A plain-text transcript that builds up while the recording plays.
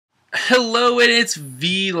Hello, and it's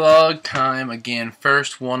vlog time again.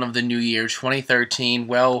 First one of the new year, 2013.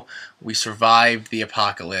 Well, we survived the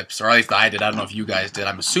apocalypse, or at least I did. I don't know if you guys did.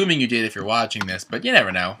 I'm assuming you did if you're watching this, but you never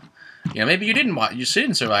know. You know, maybe you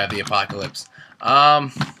didn't survive the apocalypse. That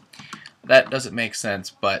doesn't make sense,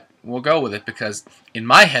 but we'll go with it because in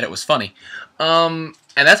my head it was funny. And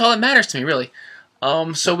that's all that matters to me, really.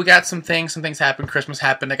 So we got some things happened. Christmas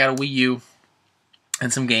happened. I got a Wii U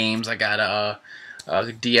and some games. I got a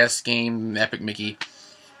DS game, Epic Mickey.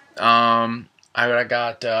 I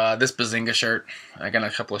got this Bazinga shirt. I got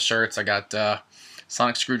a couple of shirts. I got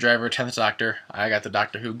Sonic Screwdriver, 10th Doctor. I got the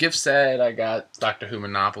Doctor Who gift set. I got Doctor Who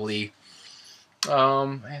Monopoly.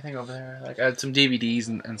 Anything over there? Like I had some DVDs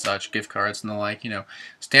and such, gift cards and the like. You know,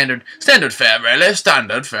 standard fare, really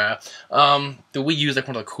standard fare. The Wii U is like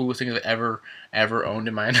one of the coolest things I've ever owned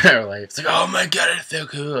in my entire life. It's like, oh my god, it's so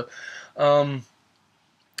cool.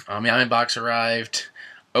 AmiAmi box arrived.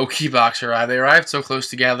 Oki box arrived. They arrived so close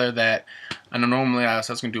together that I know normally I was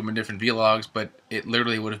going to do them in different vlogs, but it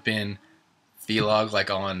literally would have been vlog like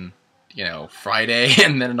on, you know, Friday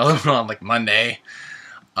and then another one on like Monday.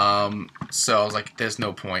 So I was like, there's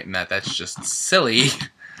no point in that. That's just silly.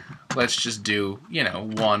 Let's just do, you know,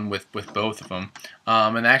 one with both of them.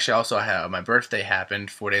 And actually also my birthday happened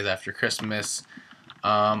 4 days after Christmas.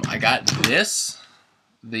 I got this,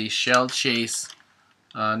 the Shell Chase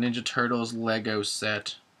Ninja Turtles Lego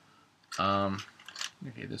set.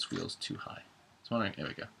 Okay, this wheel's too high. I was wondering, there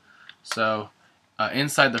we go. So,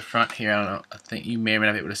 inside the front here, I don't know, I think you may or may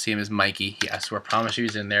not be able to see him, is Mikey. I swear, I promise you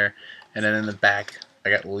he's in there. And then in the back, I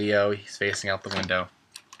got Leo. He's facing out the window.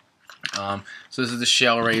 So this is the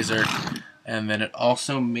Shell Razor. And then it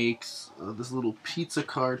also makes this little pizza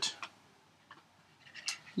cart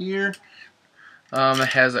here. It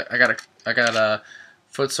has, I got a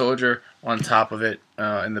foot soldier on top of it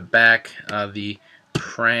in the back, the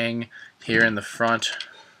Krang here in the front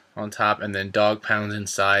on top, and then Dog Pound's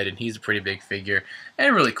inside, and he's a pretty big figure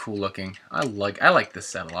and really cool looking. I like this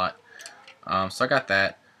set a lot. So I got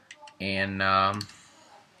that, and let's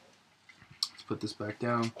put this back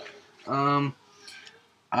down.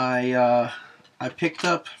 I picked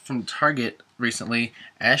up from Target recently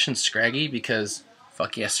Ash and Scraggy because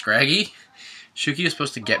fuck yeah, Scraggy. Shuki was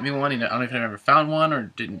supposed to get me one. I don't know if I ever found one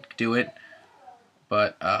or didn't do it.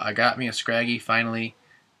 But I got me a Scraggy finally.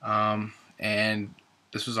 And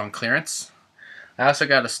this was on clearance. I also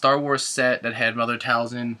got a Star Wars set that had Mother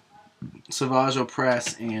Talzin, Savage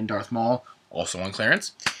Opress, and Darth Maul. Also on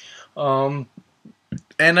clearance. And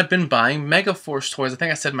I've been buying Megaforce toys. I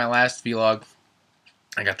think I said in my last vlog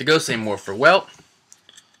I got the Ghost Morpher. Well,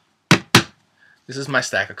 this is my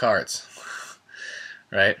stack of cards.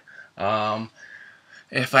 Right?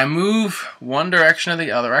 If I move one direction or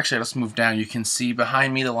the other, actually let's move down, you can see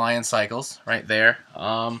behind me the Lion Cycles right there.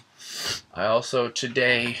 I also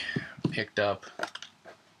today picked up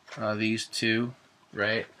these two,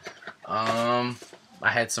 right? I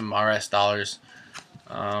had some RS dollars,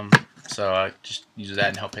 so I just use that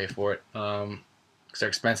and help pay for it. Because they're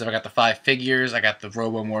expensive. I got the 5 figures, I got the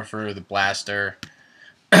Robo Morpher, the Blaster.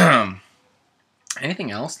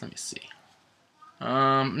 Anything else? Let me see.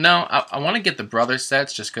 No, I want to get the brother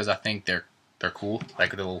sets just because I think they're cool,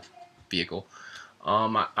 like the little vehicle.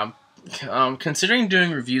 I'm considering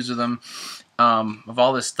doing reviews of them, of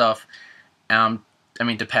all this stuff. I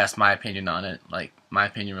mean, to pass my opinion on it, like my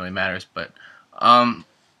opinion really matters. But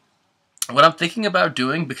what I'm thinking about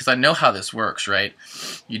doing, because I know how this works, right?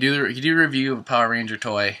 You do a review of a Power Ranger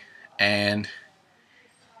toy, and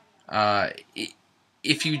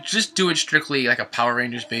if you just do it strictly like a Power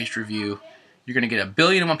Rangers based review, you're going to get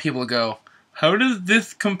 1,000,000,001 people to go, how does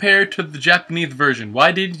this compare to the Japanese version?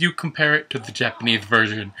 Why did you compare it to the Japanese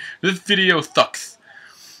version? This video sucks.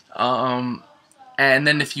 And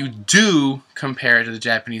then if you do compare it to the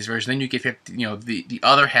Japanese version, then you get, you know, the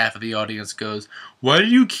other half of the audience goes, why do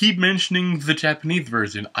you keep mentioning the Japanese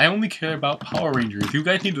version? I only care about Power Rangers. You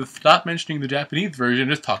guys need to stop mentioning the Japanese version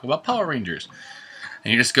and just talk about Power Rangers.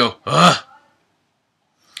 And you just go, ugh.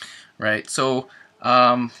 Right, so,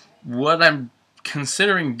 what I'm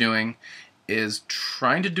considering doing is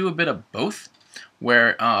trying to do a bit of both,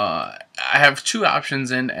 where I have 2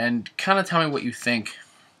 options and kind of tell me what you think.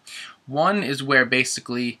 One is where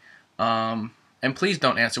basically, and please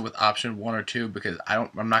don't answer with option 1 or 2 because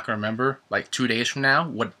I'm not gonna remember like 2 days from now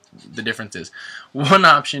what the difference is. One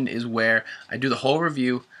option is where I do the whole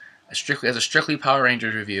review as a strictly Power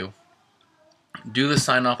Rangers review. Do the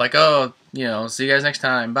sign off like, oh, you know, see you guys next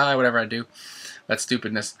time, bye, whatever I do. That's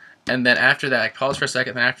stupidness. And then after that, I pause for a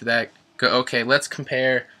second, then after that, go, okay, let's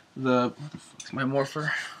compare the, what the fuck is my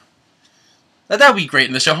Morpher? That would be great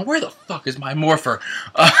in the show. Where the fuck is my Morpher?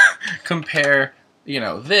 compare, you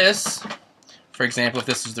know, this, for example, if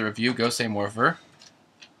this is the review, Gosei Morpher,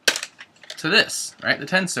 to this, right, the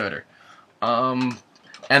Tensoder.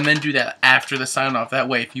 And then do that after the sign off. That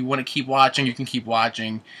way, if you want to keep watching, you can keep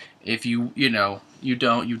watching. If you know, you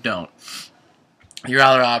don't, you don't. Your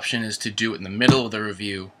other option is to do it in the middle of the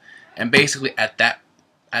review, and basically at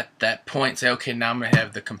that point say, okay, now I'm gonna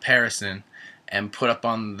have the comparison, and put up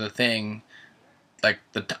on the thing like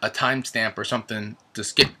a timestamp or something to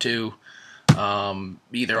skip to,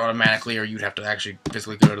 either automatically or you'd have to actually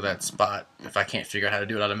physically go to that spot if I can't figure out how to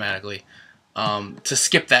do it automatically, to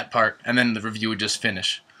skip that part, and then the review would just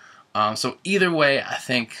finish. So either way, I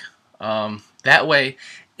think that way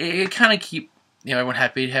it kind of keep, you know, everyone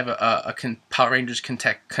happy to have a Power Rangers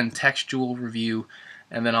contextual review,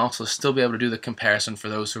 and then also still be able to do the comparison for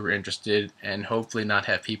those who are interested, and hopefully not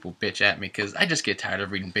have people bitch at me, because I just get tired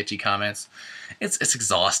of reading bitchy comments. It's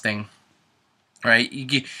exhausting, right? You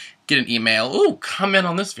get an email, ooh, comment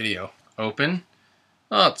on this video. Open.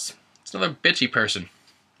 Oh, it's another bitchy person.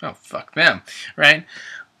 Oh, fuck them, right?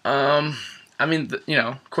 I mean, you know,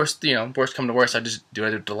 of course, you know, worst come to worst, I just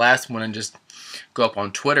do the last one and just go up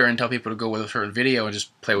on Twitter and tell people to go with a certain video and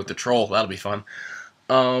just play with the troll. That'll be fun.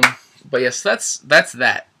 But yes, that's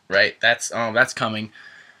that, right? That's coming.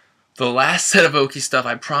 The last set of Oki stuff,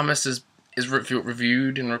 I promise, is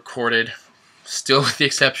reviewed and recorded. Still, with the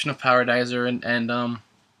exception of Paradiser and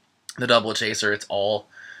the Double Chaser, it's all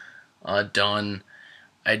done.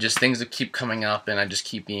 Things that keep coming up, and I just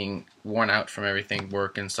keep being worn out from everything,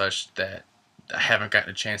 work and such, that I haven't gotten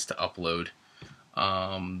a chance to upload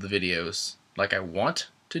the videos like I want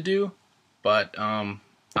to do, but I'm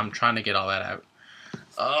trying to get all that out.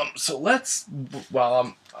 So let's,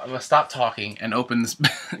 well, I'm gonna stop talking and open this.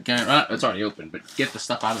 Again, it's already open, but get the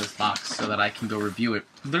stuff out of this box so that I can go review it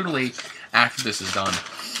literally after this is done.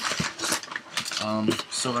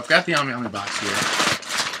 So I've got the AmiAmi box here.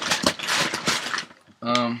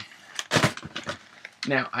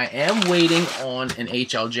 Now I am waiting on an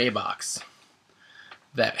HLJ box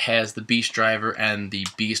that has the Beast Driver and the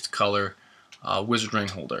Beast Color Wizard Ring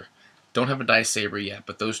Holder. Don't have a Dice Saber yet,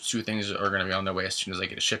 but those two things are going to be on their way as soon as I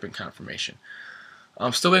get a shipping confirmation.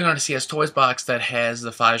 I'm still waiting on a CS Toys box that has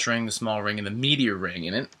the Phage Ring, the Small Ring, and the Meteor Ring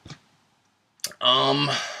in it.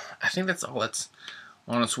 I think that's all that's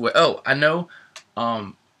on its way. Oh, I know.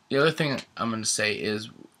 The other thing I'm going to say is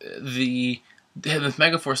the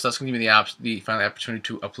Megaforce stuff's going to give me the final opportunity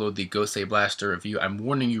to upload the Gosei Blaster review. I'm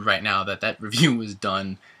warning you right now that review was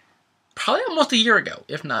done probably almost a year ago,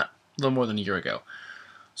 if not a little more than a year ago.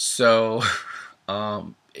 So,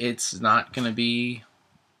 it's not going to be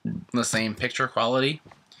the same picture quality.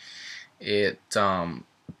 It probably,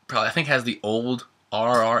 I think, has the old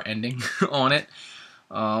RRR ending on it.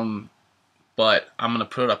 But I'm going to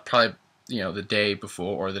put it up probably, you know, the day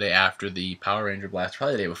before or the day after the Power Ranger Blast,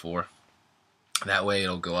 probably the day before. That way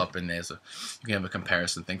it'll go up and you can have a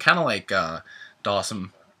comparison thing. Kind of like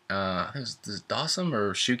Dawson, I think it's Dawson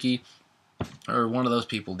or Shuki, or one of those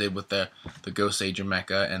people did with the Gosei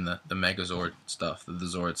Mecha and the Megazord stuff, the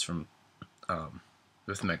Zords from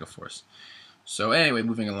with Megaforce. So anyway,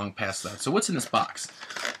 moving along past that. So what's in this box?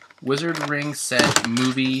 Wizard Ring Set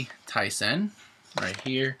Movie Taisen, right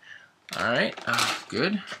here. All right,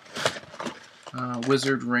 good.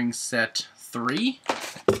 Wizard Ring Set 3,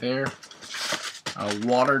 there.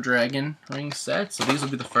 Water Dragon Ring Set. So these will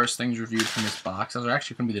be the first things reviewed from this box. Those are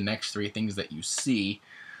actually going to be the next three things that you see.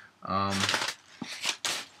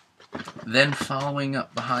 Then following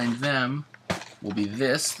up behind them will be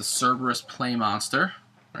this, the Cerberus Play Monster,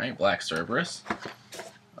 right? Black Cerberus.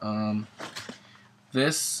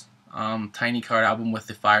 This tiny card album with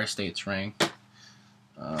the Fire States ring.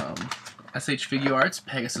 SH Figure Arts,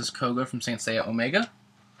 Pegasus Koga from Saint Seiya Omega.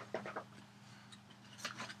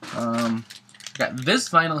 Got this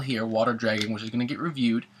vinyl here, Water Dragon, which is going to get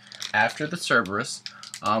reviewed after the Cerberus,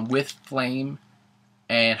 with Flame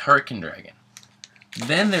and Hurricane Dragon.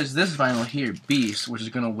 Then there's this vinyl here, Beast, which is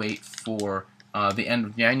going to wait for the end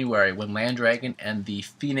of January when Land Dragon and the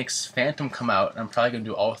Phoenix Phantom come out. I'm probably going to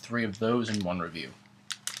do all three of those in one review.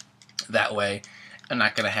 That way, I'm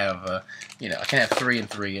not going to have, you know, I can have 3 and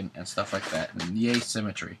 3 and stuff like that. And yay,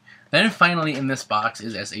 symmetry. Then finally in this box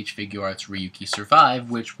is SH Figure Arts Ryuki Survive,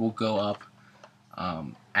 which will go up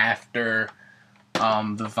after the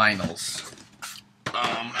vinyls.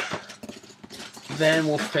 Then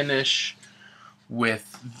we'll finish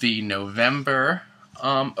with the November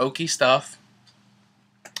Oki stuff.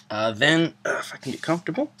 Then, if I can get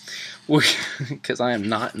comfortable, because I am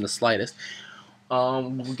not in the slightest,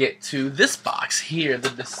 we'll get to this box here, the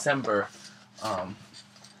December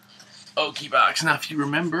Oki box. Now, if you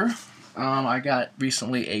remember, I got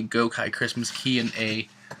recently a Gokai Christmas key and a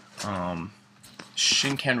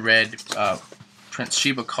Shinken Red Prince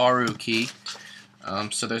Shibakaru key.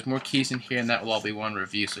 So there's more keys in here, and that will all be one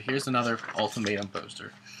review. So here's another Ultimatum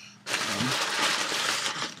poster.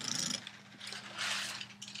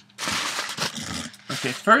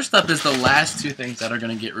 Okay, first up is the last two things that are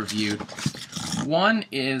going to get reviewed. One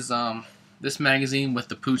is this magazine with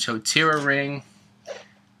the Pucho Tira ring.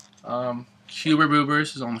 Cuber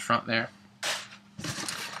Boobers is on the front there.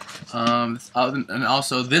 And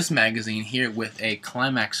also this magazine here with a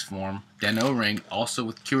Climax form Den-O ring, also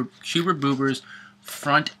with Cuber Boobers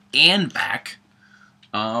front and back.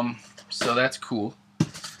 So that's cool.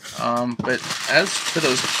 But as for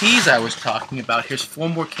those keys I was talking about, here's 4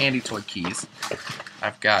 more Candy Toy keys.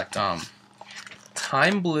 I've got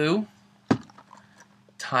Time Blue,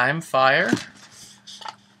 Time Fire,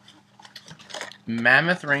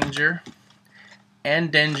 Mammoth Ranger,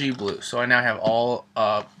 and Denji Blue. So I now have all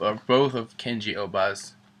both of Kenji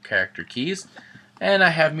Oba's character keys, and I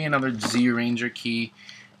have me another Z Ranger key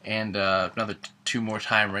and another 2 more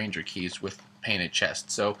Time Ranger keys with painted chest.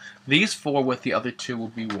 So these 4 with the other 2 will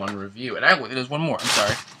be one review. And there's one more. I'm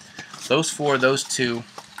sorry. Those 4, those 2,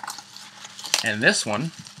 and this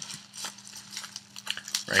one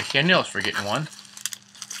right here. Neil's forgetting one.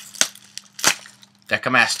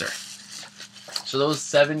 Deca Master. So those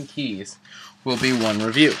 7 keys will be one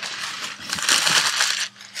review.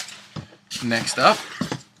 Next up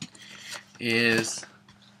is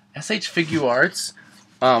SH Figuarts,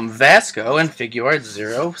 Vasco, and Figuarts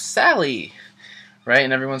Zero Sally. Right?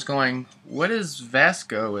 And everyone's going, what is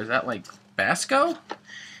Vasco? Is that like Basco?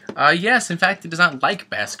 Yes, in fact, it does not like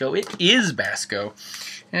Basco. It is Basco.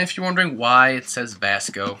 And if you're wondering why it says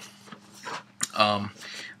Vasco,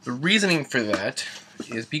 the reasoning for that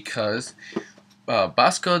is because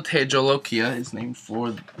Basco de Jolokia is named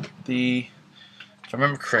for the, if I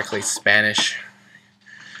remember correctly, Spanish.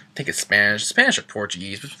 I think it's Spanish or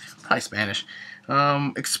Portuguese, but probably Spanish.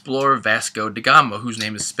 Explorer Vasco da Gama, whose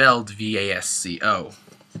name is spelled V-A-S-C-O.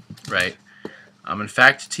 Right. In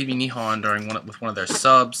fact, TV Nihon, with one of their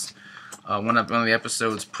subs, one of the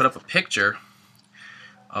episodes, put up a picture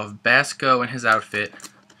of Basco and his outfit,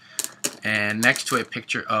 and next to a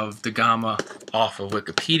picture of Da Gama off of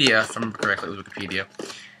Wikipedia, if I remember correctly, it was Wikipedia.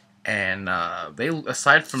 And they,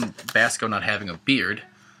 aside from Basco not having a beard,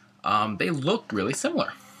 they look really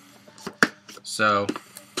similar. So,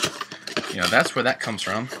 that's where that comes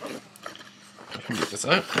from. Let me get this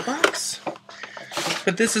out of the box.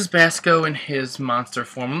 But this is Basco in his monster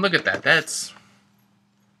form, and look at that. That's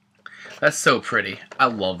so pretty. I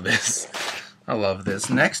love this. I love this.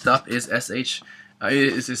 Next up is is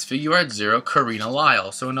Figuarts Zero Karina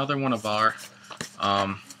Lyle. So another one of our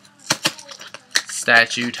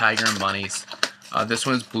statue tiger and bunnies. This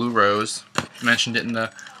one's Blue Rose. I mentioned it in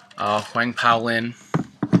the Huang Paolin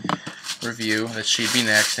review that she'd be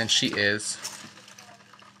next, and she is.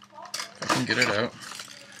 If I can get it out.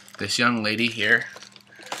 This young lady here,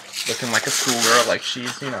 looking like a schoolgirl, like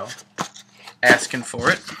she's, asking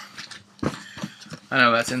for it. I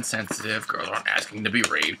know that's insensitive. Girls aren't asking to be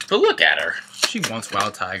raped, but look at her. She wants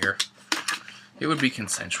Wild Tiger. It would be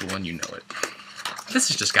consensual, and you know it. This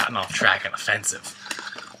has just gotten off track and offensive.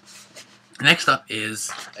 Next up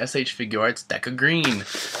is SH Figuarts Deca Green.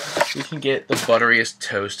 We can get the butteriest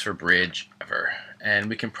toast for bridge ever. And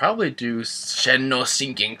we can probably do Shen no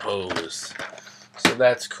Sinking Pose. So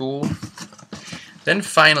that's cool. Then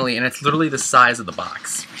finally, and it's literally the size of the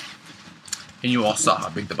box. And you all saw how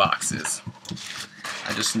big the box is.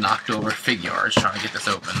 I just knocked over Figuarts trying to get this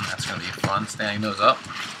open. That's going to be fun, standing those up.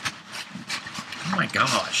 Oh my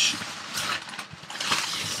gosh.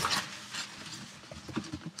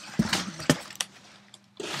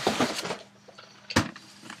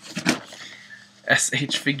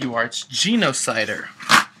 SH Figuarts Genocider.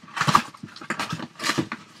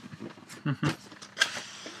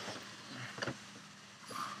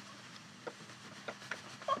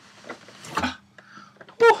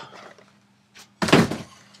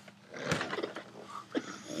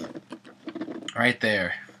 Right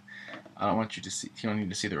there. I don't want you to see. You don't need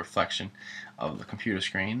to see the reflection of the computer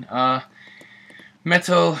screen.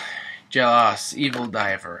 Metal Gelas, Evil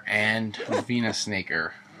Diver, and Venus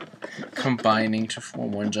Snaker combining to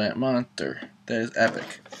form one giant monster. That is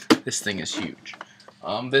epic. This thing is huge.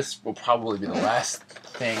 This will probably be the last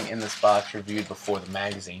thing in this box reviewed before the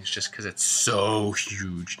magazines, just because it's so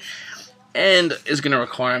huge, and is going to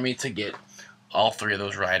require me to get all 3 of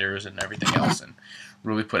those riders and everything else, and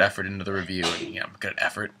really put effort into the review, and I'm good at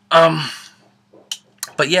effort.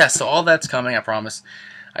 But yeah, so all that's coming, I promise.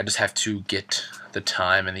 I just have to get the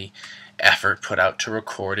time and the effort put out to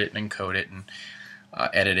record it and encode it and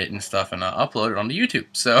edit it and stuff and upload it onto YouTube.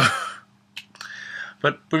 So,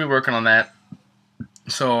 but we'll be working on that.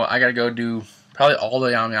 So I gotta go do probably all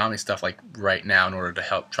the AmiAmi stuff like right now in order to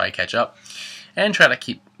help try catch up and try to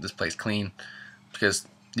keep this place clean, because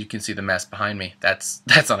you can see the mess behind me. That's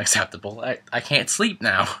unacceptable. I can't sleep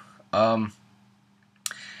now.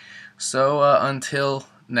 So until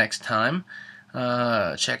next time,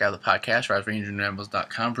 check out the podcast,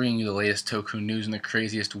 RiseRangersNambles.com, bringing you the latest Toku news in the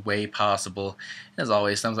craziest way possible. As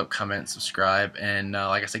always, thumbs up, comment, subscribe, and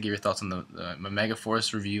like I said, give your thoughts on the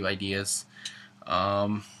Megaforce review ideas.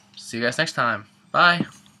 See you guys next time. Bye.